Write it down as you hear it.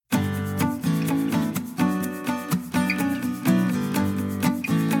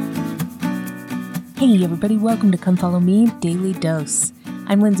Hey everybody, welcome to Come Follow Me Daily Dose.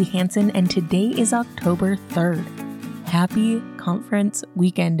 I'm Lindsay Hanson and today is October 3rd. Happy conference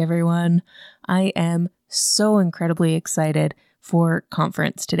weekend, everyone. I am so incredibly excited for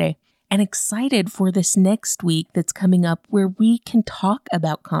conference today and excited for this next week that's coming up where we can talk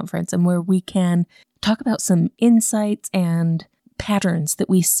about conference and where we can talk about some insights and patterns that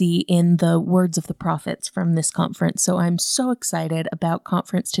we see in the words of the prophets from this conference. So I'm so excited about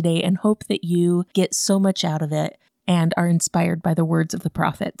conference today and hope that you get so much out of it and are inspired by the words of the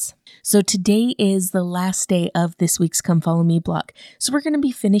prophets. So today is the last day of this week's Come Follow Me block. So we're going to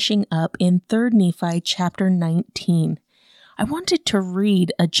be finishing up in 3 Nephi chapter 19. I wanted to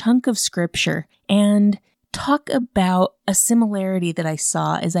read a chunk of scripture and talk about a similarity that I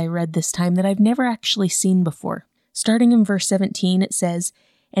saw as I read this time that I've never actually seen before. Starting in verse 17, it says,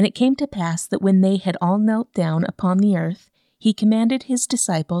 "And it came to pass that when they had all knelt down upon the earth, he commanded his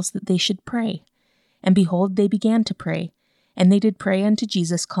disciples that they should pray. And behold, they began to pray. And they did pray unto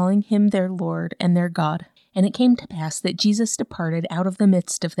Jesus, calling him their Lord and their God. And it came to pass that Jesus departed out of the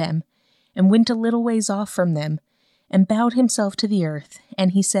midst of them, and went a little ways off from them, and bowed himself to the earth.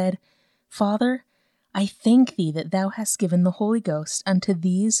 And he said, Father, I thank thee that thou hast given the Holy Ghost unto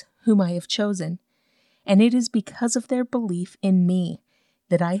these whom I have chosen. And it is because of their belief in me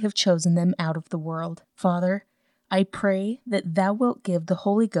that I have chosen them out of the world. Father, I pray that thou wilt give the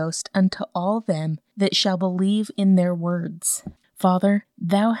Holy Ghost unto all them that shall believe in their words. Father,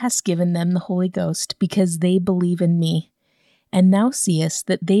 thou hast given them the Holy Ghost because they believe in me. And thou seest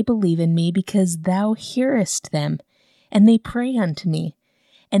that they believe in me because thou hearest them, and they pray unto me.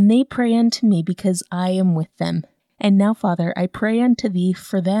 And they pray unto me because I am with them. And now, Father, I pray unto thee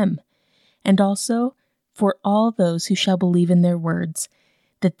for them, and also for all those who shall believe in their words,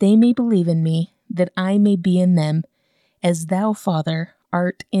 that they may believe in me, that I may be in them, as thou, Father,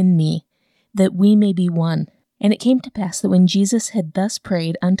 art in me, that we may be one. And it came to pass that when Jesus had thus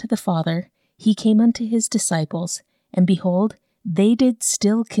prayed unto the Father, he came unto his disciples, and behold, they did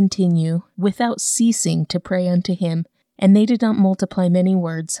still continue without ceasing to pray unto him, and they did not multiply many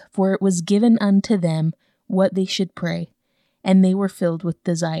words, for it was given unto them what they should pray, and they were filled with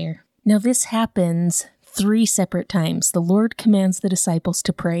desire." Now this happens 3 separate times. The Lord commands the disciples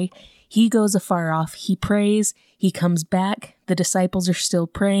to pray. He goes afar off. He prays. He comes back. The disciples are still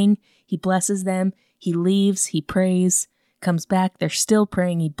praying. He blesses them. He leaves. He prays. Comes back. They're still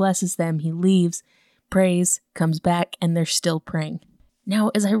praying. He blesses them. He leaves. Prays. Comes back. And they're still praying. Now,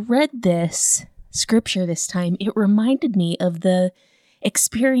 as I read this scripture this time, it reminded me of the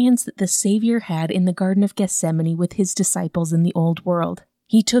experience that the Savior had in the Garden of Gethsemane with his disciples in the old world.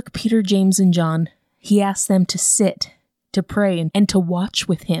 He took Peter, James, and John. He asked them to sit, to pray, and to watch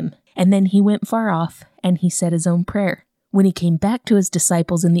with him. And then he went far off, and he said his own prayer. When he came back to his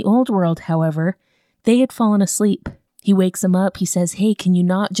disciples in the old world, however, they had fallen asleep. He wakes them up. He says, "Hey, can you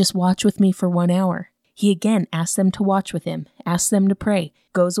not just watch with me for 1 hour?" He again asks them to watch with him, asks them to pray,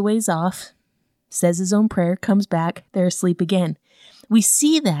 goes a ways off, says his own prayer, comes back, they're asleep again. We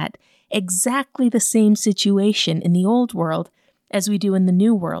see that exactly the same situation in the old world as we do in the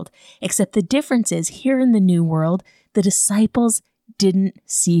new world, except the difference is here in the new world, the disciples didn't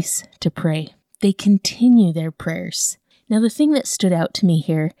cease to pray. They continue their prayers. Now, the thing that stood out to me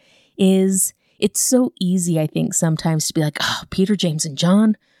here is it's so easy, I think, sometimes to be like, oh, Peter, James, and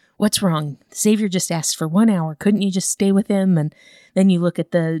John, what's wrong? The Savior just asked for 1 hour. Couldn't you just stay with him? And then you look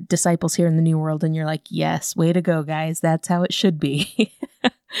at the disciples here in the new world and you're like, yes, way to go, guys. That's how it should be.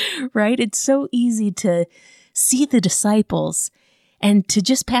 Right? It's so easy to see the disciples and to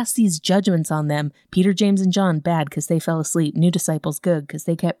just pass these judgments on them. Peter, James, and John, bad because they fell asleep. New disciples, good because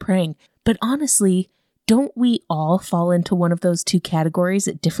they kept praying. But honestly, don't we all fall into one of those 2 categories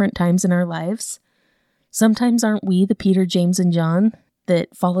at different times in our lives? Sometimes aren't we the Peter, James, and John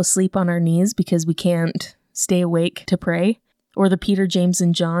that fall asleep on our knees because we can't stay awake to pray? Or the Peter, James,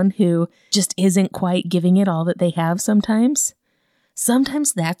 and John who just isn't quite giving it all that they have sometimes?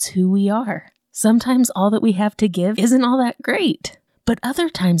 Sometimes that's who we are. Sometimes all that we have to give isn't all that great. But other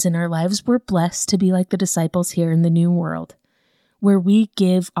times in our lives, we're blessed to be like the disciples here in the new world, where we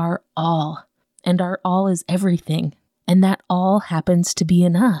give our all, and our all is everything, and that all happens to be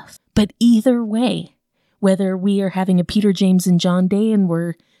enough. But either way, whether we are having a Peter, James, and John day and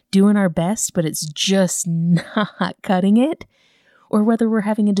we're doing our best, but it's just not cutting it, or whether we're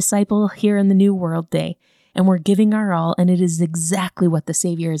having a disciple here in the new world day and we're giving our all and it is exactly what the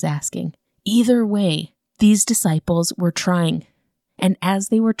Savior is asking. Either way, these disciples were trying. And as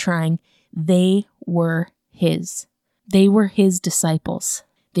they were trying, they were his. They were his disciples.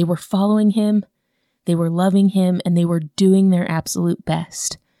 They were following him, they were loving him, and they were doing their absolute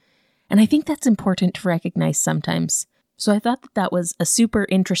best. And I think that's important to recognize sometimes. So I thought that was a super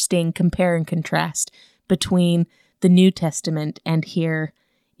interesting compare and contrast between the New Testament and here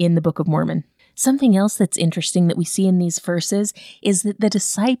in the Book of Mormon. Something else that's interesting that we see in these verses is that the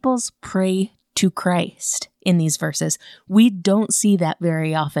disciples pray to Christ in these verses. We don't see that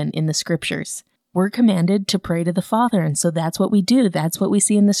very often in the scriptures. We're commanded to pray to the Father, and so that's what we do. That's what we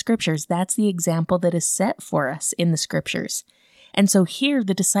see in the scriptures. That's the example that is set for us in the scriptures. And so here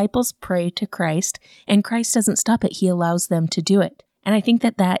the disciples pray to Christ, and Christ doesn't stop it. He allows them to do it. And I think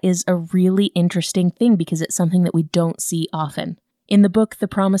that that is a really interesting thing because it's something that we don't see often. In the book, The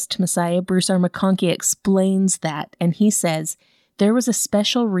Promised Messiah, Bruce R. McConkie explains that, and he says, there was a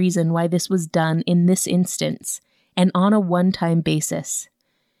special reason why this was done in this instance, and on a one-time basis.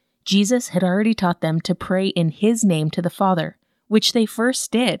 Jesus had already taught them to pray in his name to the Father, which they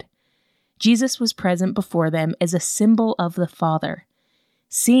first did. Jesus was present before them as a symbol of the Father.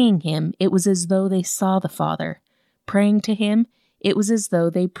 Seeing him, it was as though they saw the Father. Praying to him, it was as though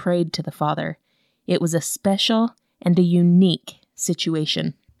they prayed to the Father. It was a special and a unique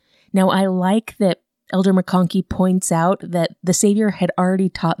situation. Now, I like that Elder McConkie points out that the Savior had already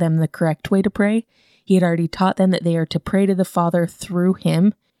taught them the correct way to pray. He had already taught them that they are to pray to the Father through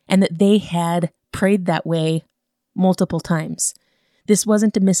him, and that they had prayed that way multiple times. This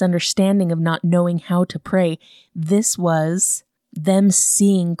wasn't a misunderstanding of not knowing how to pray. This was them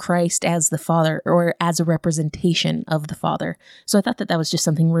seeing Christ as the Father or as a representation of the Father. So I thought that that was just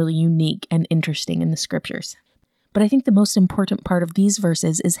something really unique and interesting in the scriptures. But I think the most important part of these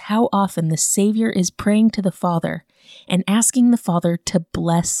verses is how often the Savior is praying to the Father and asking the Father to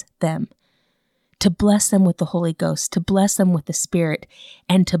bless them with the Holy Ghost, to bless them with the Spirit,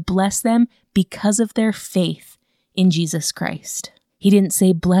 and to bless them because of their faith in Jesus Christ. He didn't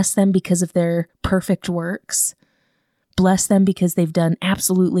say bless them because of their perfect works, bless them because they've done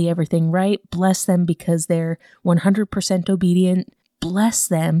absolutely everything right, bless them because they're 100% obedient, bless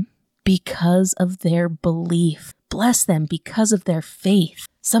them because of their belief. Bless them because of their faith.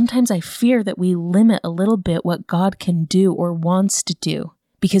 Sometimes I fear that we limit a little bit what God can do or wants to do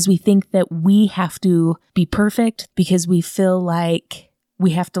because we think that we have to be perfect, because we feel like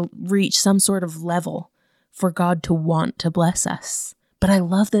we have to reach some sort of level for God to want to bless us. But I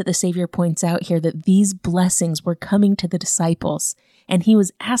love that the Savior points out here that these blessings were coming to the disciples, and he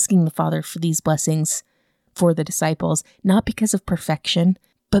was asking the Father for these blessings for the disciples, not because of perfection,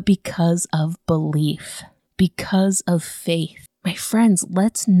 but because of belief. Because of faith. My friends,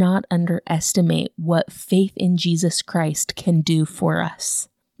 let's not underestimate what faith in Jesus Christ can do for us.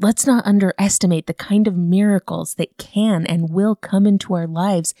 Let's not underestimate the kind of miracles that can and will come into our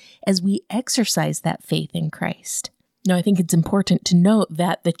lives as we exercise that faith in Christ. Now, I think it's important to note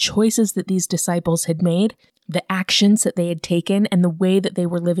that the choices that these disciples had made, the actions that they had taken, and the way that they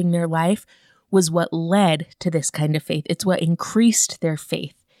were living their life was what led to this kind of faith. It's what increased their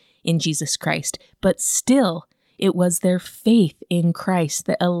faith in Jesus Christ, but still, it was their faith in Christ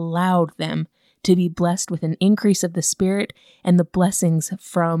that allowed them to be blessed with an increase of the Spirit and the blessings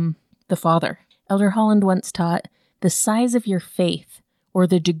from the Father. Elder Holland once taught, the size of your faith or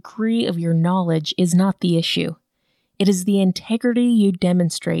the degree of your knowledge is not the issue. It is the integrity you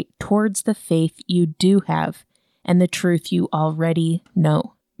demonstrate towards the faith you do have and the truth you already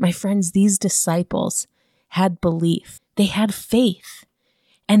know. My friends, these disciples had belief. They had faith.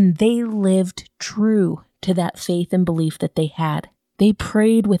 And they lived true to that faith and belief that they had. They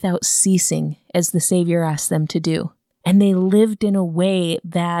prayed without ceasing, as the Savior asked them to do. And they lived in a way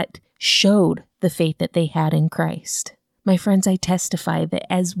that showed the faith that they had in Christ. My friends, I testify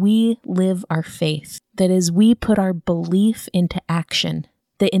that as we live our faith, that as we put our belief into action,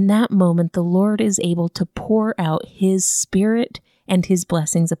 that in that moment the Lord is able to pour out his Spirit and his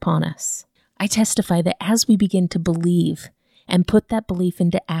blessings upon us. I testify that as we begin to believe and put that belief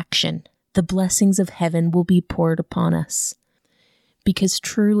into action, the blessings of heaven will be poured upon us. Because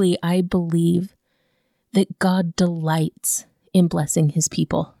truly, I believe that God delights in blessing his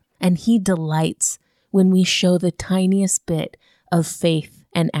people. And he delights when we show the tiniest bit of faith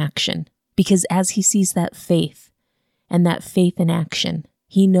and action. Because as he sees that faith and that faith in action,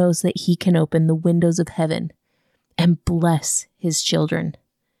 he knows that he can open the windows of heaven and bless his children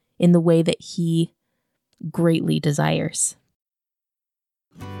in the way that he greatly desires.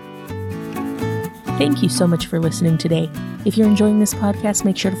 Thank you so much for listening today. If you're enjoying this podcast,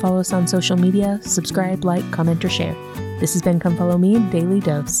 make sure to follow us on social media, subscribe, like, comment, or share. This has been Come Follow Me, Daily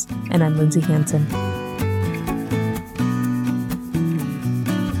Dose, and I'm Lindsay Hansen.